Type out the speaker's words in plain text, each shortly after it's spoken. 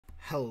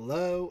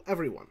Hello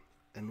everyone,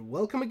 and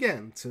welcome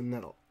again to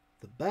Nettle,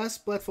 the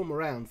best platform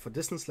around for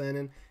distance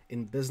learning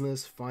in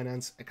business,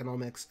 finance,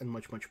 economics, and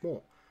much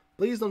more.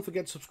 Please don't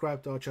forget to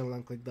subscribe to our channel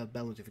and click that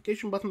bell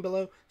notification button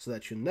below so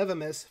that you never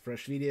miss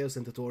fresh videos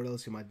and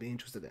tutorials you might be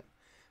interested in.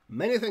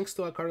 Many thanks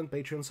to our current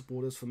Patreon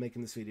supporters for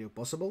making this video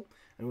possible,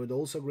 and we'd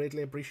also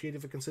greatly appreciate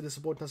if you consider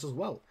supporting us as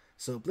well,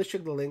 so please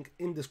check the link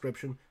in the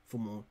description for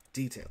more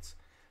details.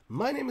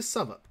 My name is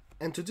Sava,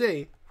 and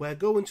today we're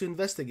going to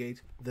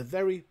investigate the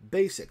very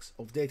basics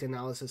of data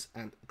analysis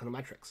and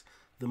econometrics,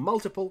 the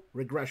multiple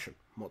regression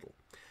model.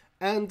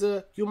 And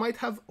you might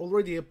have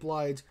already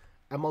applied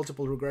a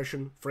multiple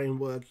regression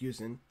framework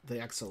using the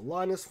Excel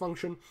LINEST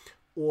function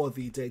or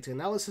the data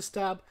analysis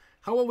tab.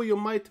 However, you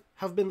might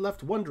have been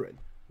left wondering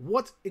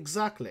what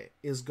exactly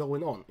is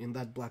going on in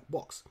that black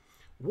box.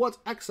 What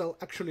Excel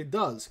actually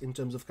does in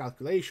terms of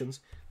calculations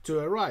to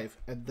arrive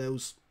at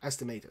those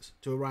estimators,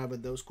 to arrive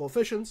at those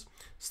coefficients,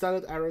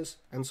 standard errors,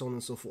 and so on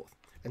and so forth.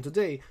 And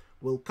today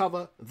we'll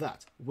cover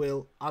that.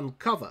 We'll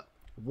uncover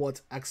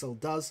what Excel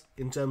does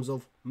in terms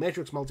of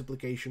matrix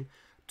multiplication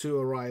to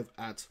arrive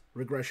at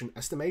regression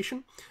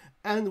estimation,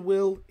 and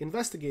we'll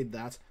investigate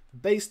that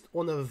based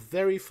on a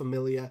very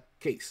familiar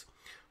case.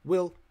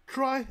 We'll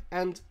try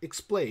and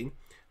explain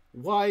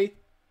why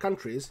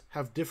countries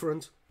have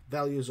different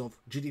values of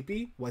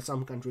GDP, why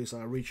some countries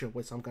are richer,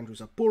 why some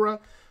countries are poorer,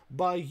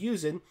 by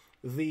using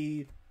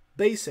the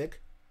basic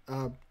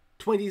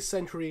 20th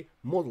century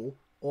model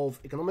of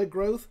economic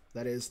growth,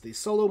 that is the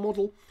Solow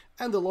model,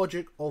 and the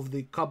logic of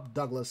the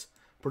Cobb-Douglas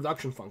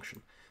production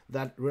function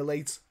that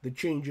relates the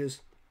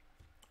changes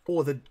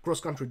or the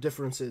cross-country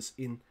differences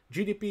in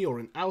GDP or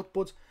in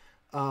output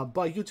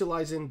by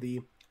utilizing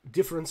the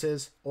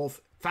differences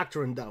of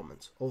factor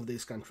endowments of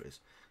these countries.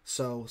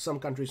 So some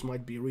countries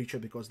might be richer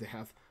because they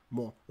have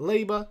more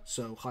labor,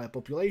 so higher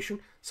population.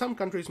 Some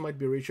countries might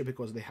be richer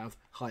because they have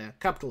higher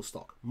capital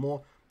stock,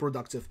 more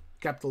productive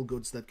capital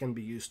goods that can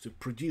be used to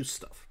produce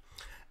stuff.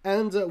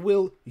 And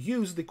we'll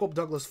use the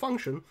Cobb-Douglas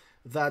function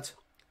that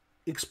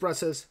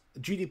expresses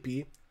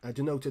GDP,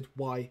 denoted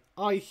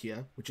YI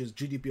here, which is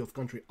GDP of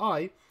country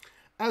I,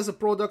 as a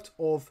product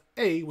of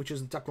A, which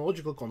is the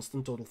technological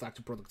constant, total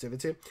factor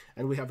productivity,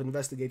 and we have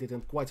investigated in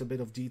quite a bit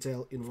of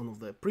detail in one of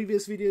the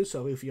previous videos,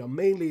 so if you are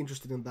mainly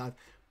interested in that,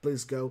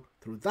 please go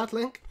through that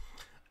link.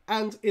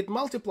 And it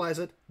multiplies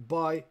it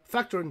by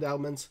factor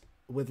endowments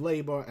with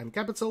labor and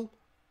capital,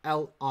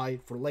 LI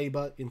for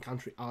labor in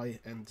country I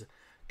and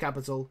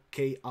capital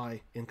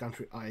KI in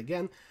country I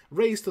again,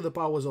 raised to the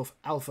powers of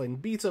alpha and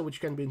beta,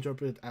 which can be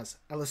interpreted as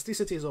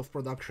elasticities of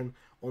production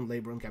on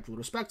labor and capital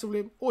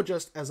respectively, or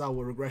just as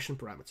our regression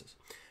parameters.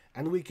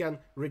 And we can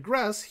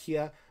regress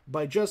here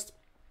by just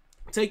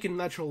taking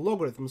natural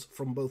logarithms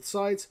from both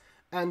sides,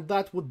 and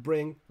that would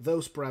bring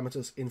those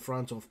parameters in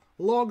front of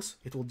logs.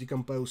 It will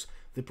decompose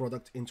the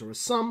product into a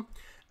sum,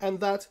 and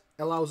that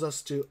allows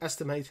us to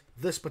estimate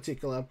this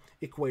particular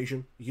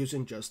equation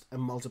using just a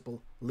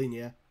multiple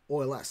linear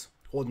OLS,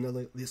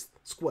 ordinary least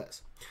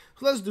squares.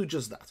 So let's do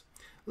just that.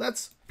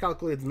 Let's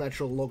calculate the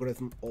natural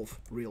logarithm of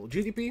real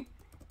GDP,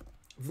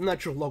 the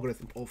natural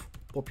logarithm of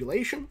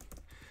population,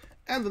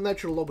 and the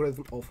natural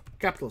logarithm of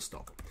capital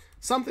stock.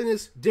 Something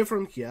is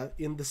different here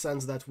in the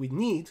sense that we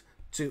need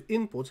to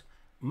input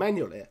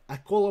manually a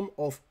column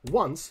of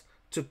ones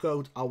to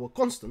code our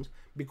constant,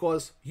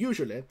 because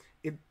usually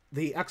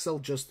the Excel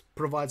just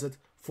provides it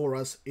for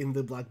us in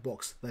the black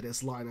box that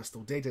is LINEST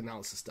or data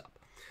analysis tab.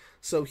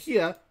 So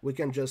here we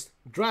can just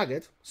drag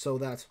it so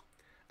that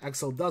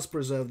Excel does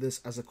preserve this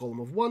as a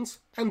column of ones,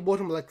 and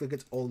bottom left click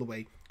it all the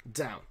way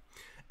down.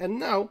 And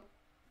now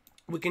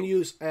we can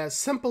use a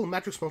simple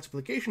matrix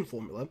multiplication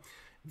formula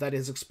that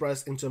is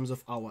expressed in terms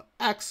of our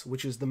X,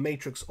 which is the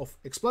matrix of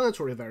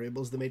explanatory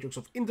variables, the matrix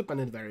of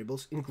independent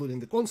variables,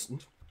 including the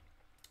constant,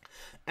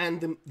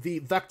 and the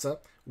vector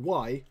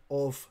Y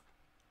of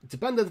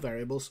dependent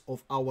variables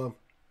of our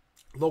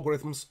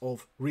logarithms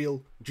of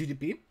real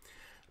GDP,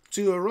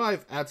 to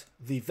arrive at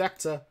the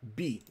vector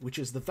B, which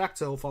is the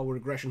vector of our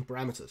regression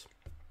parameters.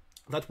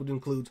 That would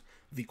include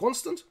the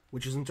constant,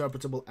 which is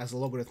interpretable as a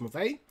logarithm of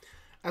A,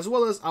 as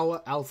well as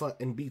our alpha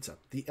and beta,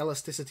 the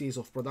elasticities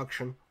of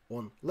production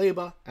on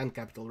labor and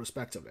capital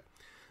respectively.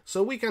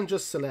 So we can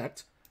just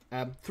select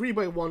a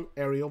 3x1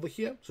 area over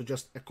here, so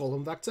just a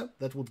column vector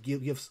that would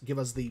give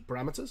us the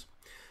parameters,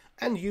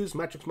 and use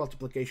matrix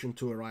multiplication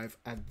to arrive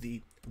at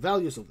the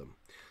values of them.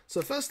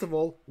 So first of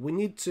all, we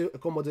need to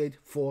accommodate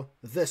for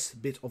this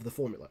bit of the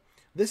formula.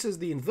 This is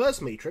the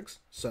inverse matrix,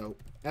 so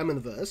M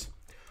inverse,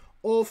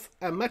 of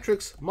a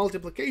matrix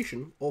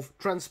multiplication of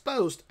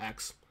transposed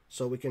X.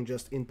 So we can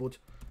just input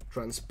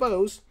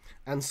transpose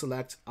and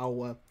select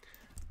our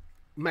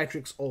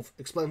matrix of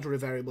explanatory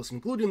variables,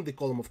 including the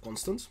column of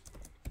constants,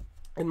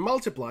 and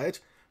multiply it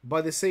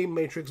by the same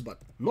matrix but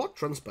not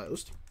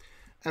transposed,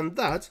 and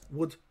that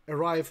would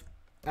arrive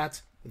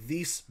at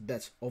this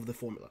bit of the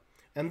formula.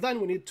 And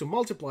then we need to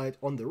multiply it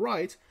on the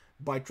right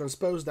by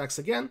transposed X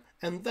again,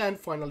 and then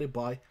finally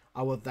by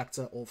our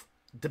vector of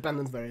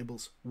dependent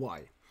variables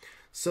Y.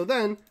 So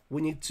then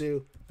we need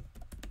to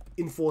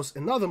enforce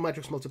another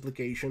matrix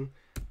multiplication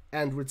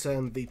and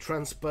return the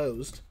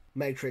transposed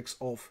matrix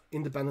of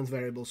independent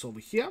variables over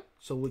here.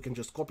 So we can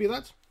just copy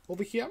that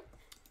over here.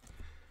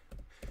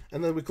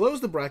 And then we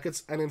close the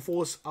brackets and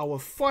enforce our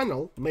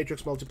final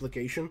matrix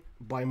multiplication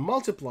by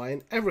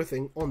multiplying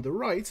everything on the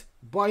right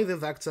by the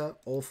vector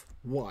of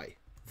y,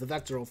 the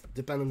vector of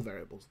dependent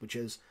variables, which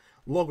is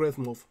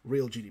logarithm of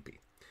real GDP.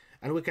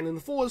 And we can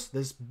enforce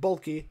this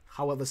bulky,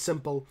 however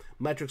simple,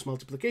 matrix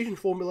multiplication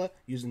formula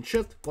using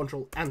Shift,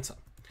 Control, Enter.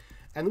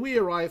 And we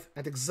arrive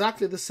at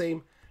exactly the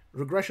same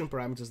regression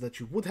parameters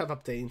that you would have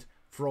obtained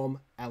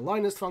from a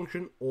LINEST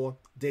function or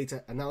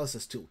data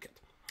analysis toolkit.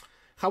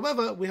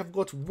 However, we have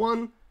got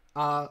one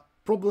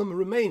problem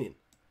remaining.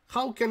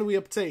 How can we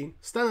obtain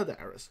standard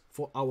errors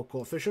for our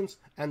coefficients,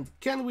 and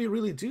can we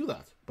really do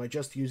that by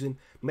just using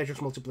matrix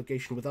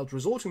multiplication without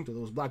resorting to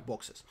those black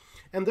boxes?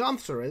 And the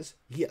answer is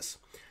yes.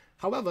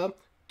 However,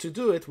 to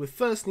do it, we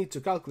first need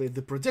to calculate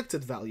the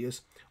predicted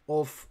values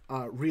of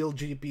real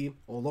GDP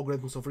or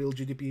logarithms of real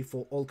GDP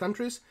for all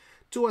countries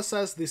to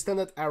assess the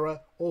standard error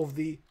of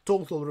the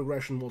total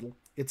regression model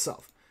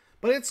itself.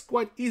 But it's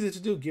quite easy to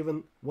do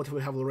given what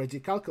we have already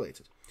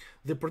calculated.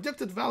 The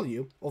predicted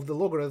value of the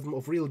logarithm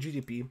of real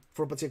GDP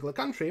for a particular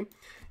country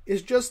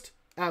is just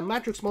a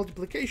matrix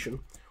multiplication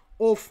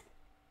of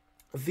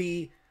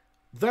the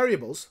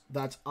variables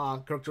that are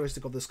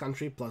characteristic of this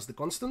country plus the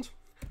constant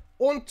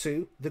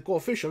onto the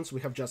coefficients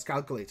we have just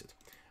calculated.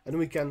 And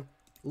we can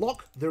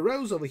lock the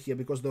rows over here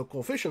because the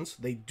coefficients,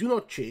 they do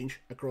not change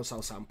across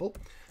our sample.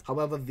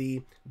 However,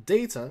 the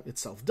data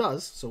itself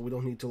does, so we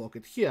don't need to lock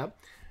it here.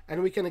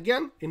 And we can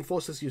again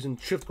enforce this using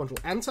Shift, Control,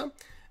 Enter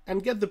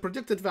and get the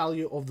predicted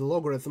value of the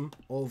logarithm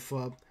of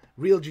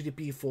real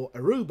GDP for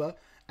Aruba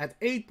at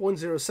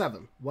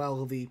 8.07,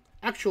 while the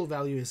actual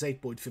value is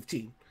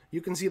 8.15.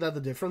 You can see that the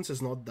difference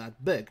is not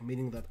that big,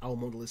 meaning that our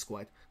model is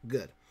quite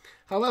good.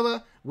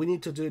 However, we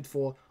need to do it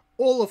for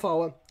all of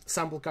our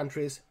sample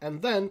countries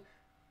and then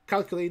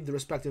calculate the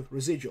respective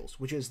residuals,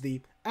 which is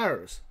the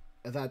errors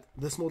that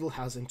this model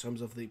has in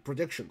terms of the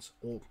predictions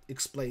or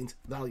explained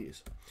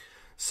values.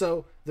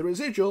 So the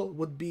residual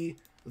would be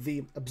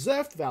the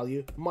observed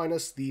value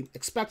minus the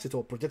expected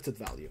or predicted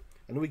value.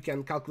 And we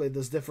can calculate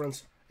this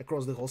difference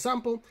across the whole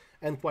sample,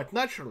 and quite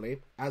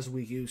naturally, as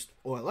we used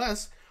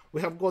OLS,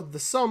 we have got the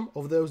sum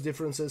of those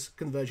differences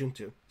converging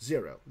to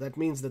 0. That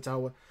means that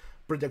our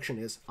prediction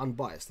is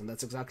unbiased, and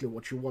that's exactly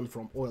what you want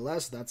from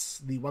OLS. That's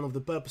one of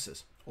the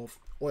purposes of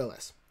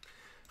OLS.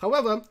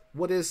 However,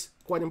 what is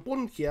quite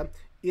important here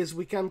is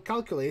we can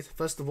calculate,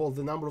 first of all,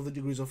 the number of the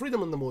degrees of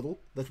freedom in the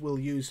model that we'll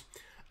use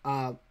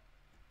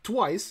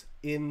twice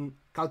in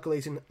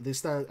calculating the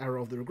standard error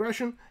of the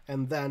regression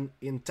and then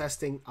in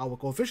testing our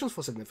coefficients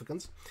for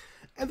significance.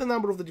 And the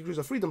number of the degrees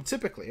of freedom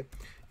typically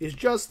is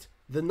just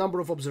the number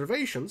of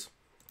observations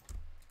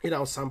in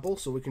our sample,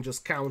 so we can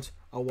just count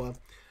our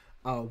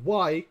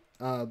y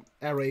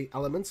array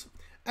elements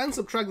and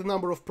subtract the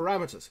number of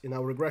parameters in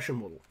our regression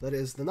model, that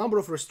is the number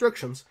of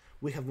restrictions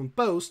we have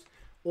imposed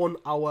on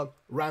our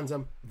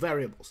random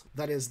variables,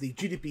 that is the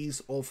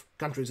GDPs of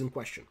countries in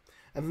question.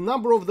 And the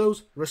number of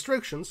those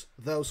restrictions,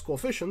 those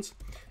coefficients,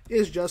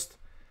 is just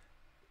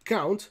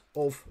count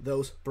of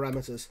those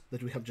parameters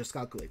that we have just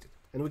calculated.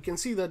 And we can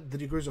see that the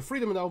degrees of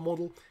freedom in our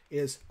model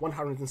is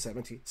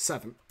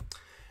 177.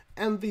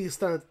 And the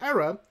standard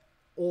error,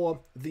 or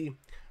the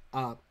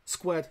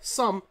squared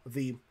sum,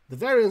 the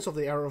variance of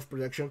the error of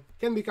prediction,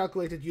 can be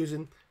calculated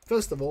using,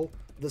 first of all,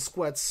 the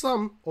squared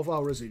sum of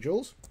our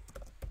residuals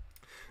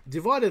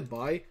divided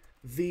by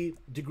the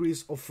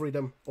degrees of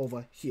freedom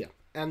over here,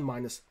 n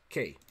minus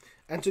k.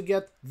 And to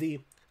get the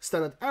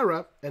standard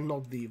error and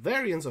not the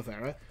variance of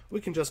error,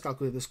 we can just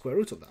calculate the square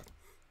root of that.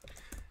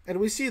 And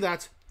we see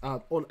that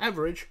on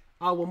average,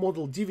 our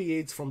model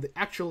deviates from the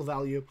actual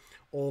value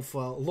of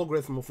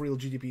logarithm of real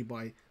GDP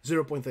by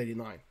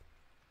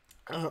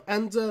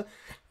 0.39.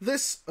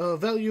 This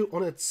value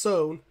on its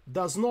own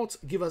does not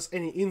give us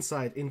any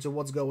insight into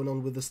what's going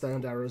on with the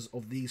standard errors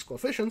of these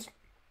coefficients,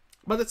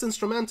 but it's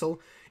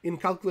instrumental in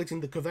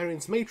calculating the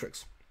covariance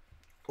matrix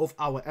of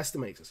our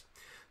estimators.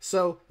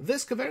 So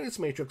this covariance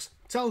matrix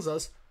tells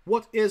us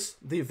what is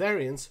the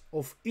variance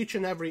of each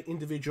and every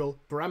individual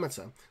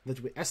parameter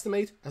that we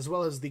estimate, as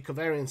well as the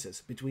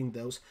covariances between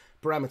those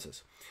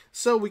parameters.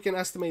 So we can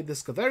estimate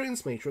this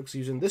covariance matrix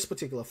using this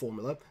particular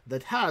formula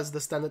that has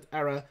the standard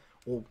error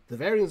or the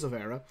variance of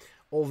error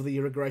of the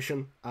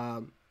regression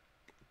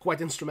quite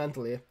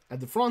instrumentally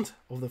at the front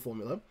of the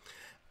formula,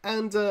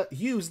 and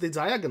use the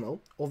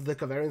diagonal of the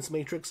covariance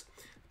matrix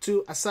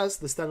to assess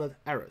the standard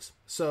errors.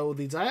 So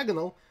the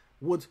diagonal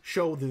would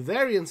show the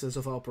variances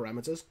of our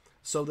parameters,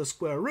 so the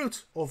square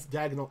root of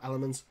diagonal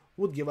elements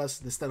would give us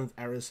the standard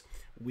errors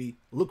we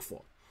look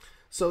for.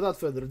 So without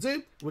further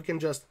ado, we can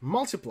just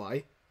multiply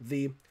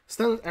the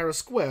standard error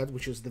squared,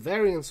 which is the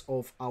variance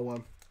of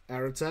our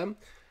error term,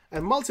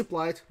 and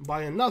multiply it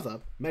by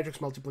another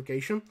matrix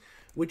multiplication,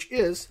 which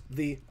is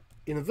the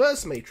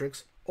inverse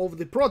matrix of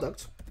the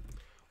product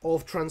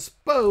of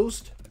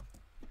transposed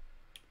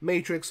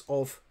matrix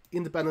of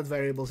independent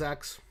variables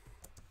x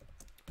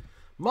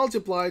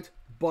multiplied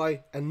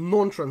by a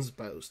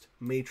non-transposed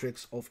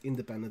matrix of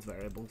independent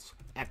variables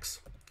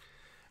x.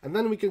 And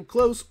then we can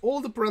close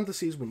all the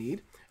parentheses we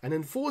need and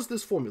enforce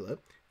this formula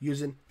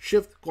using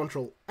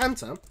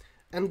Shift-Control-Enter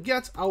and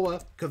get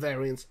our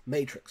covariance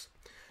matrix.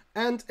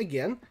 And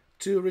again,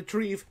 to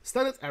retrieve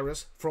standard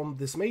errors from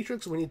this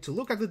matrix, we need to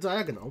look at the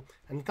diagonal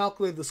and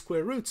calculate the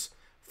square roots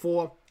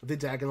for the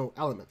diagonal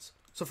elements.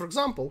 So for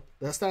example,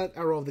 the standard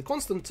error of the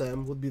constant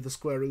term would be the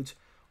square root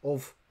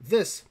of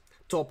this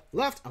top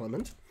left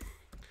element.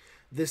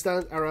 The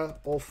standard error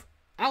of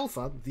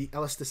alpha, the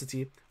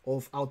elasticity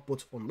of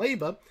output on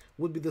labor,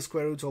 would be the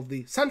square root of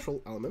the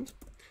central element.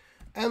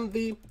 And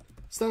the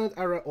standard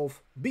error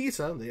of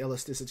beta, the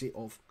elasticity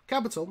of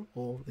capital,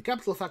 or the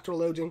capital factor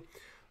loading,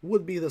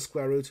 would be the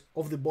square root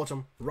of the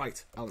bottom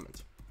right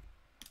element.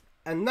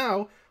 And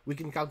now we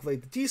can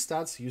calculate the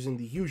t-stats using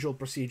the usual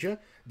procedure,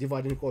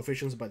 dividing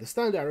coefficients by the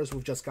standard errors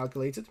we've just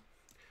calculated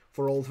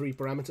for all three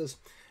parameters,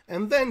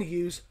 and then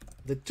use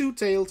the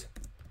two-tailed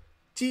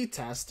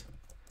t-test,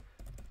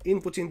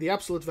 inputting the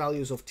absolute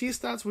values of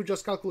t-stats we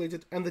just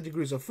calculated and the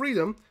degrees of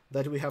freedom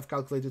that we have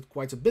calculated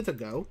quite a bit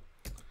ago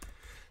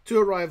to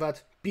arrive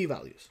at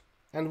p-values.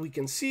 And we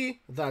can see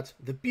that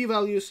the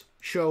p-values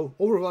show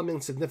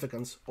overwhelming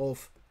significance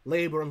of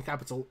labor and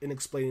capital in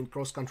explaining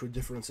cross-country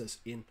differences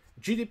in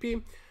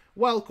GDP,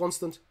 while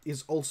constant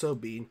is also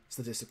being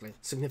statistically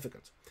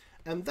significant.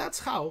 And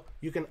that's how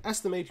you can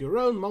estimate your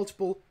own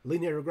multiple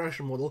linear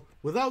regression model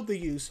without the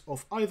use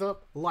of either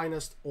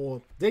LINEST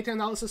or Data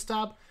Analysis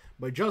tab,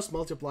 by just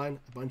multiplying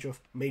a bunch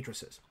of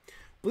matrices.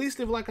 Please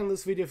leave a like on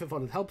this video if you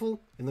found it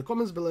helpful. In the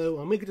comments below,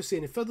 I'll make it to see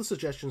any further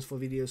suggestions for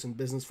videos in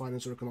business,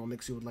 finance, or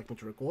economics you would like me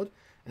to record.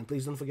 And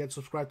please don't forget to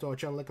subscribe to our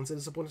channel and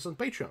consider supporting us on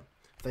Patreon.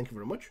 Thank you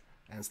very much,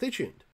 and stay tuned.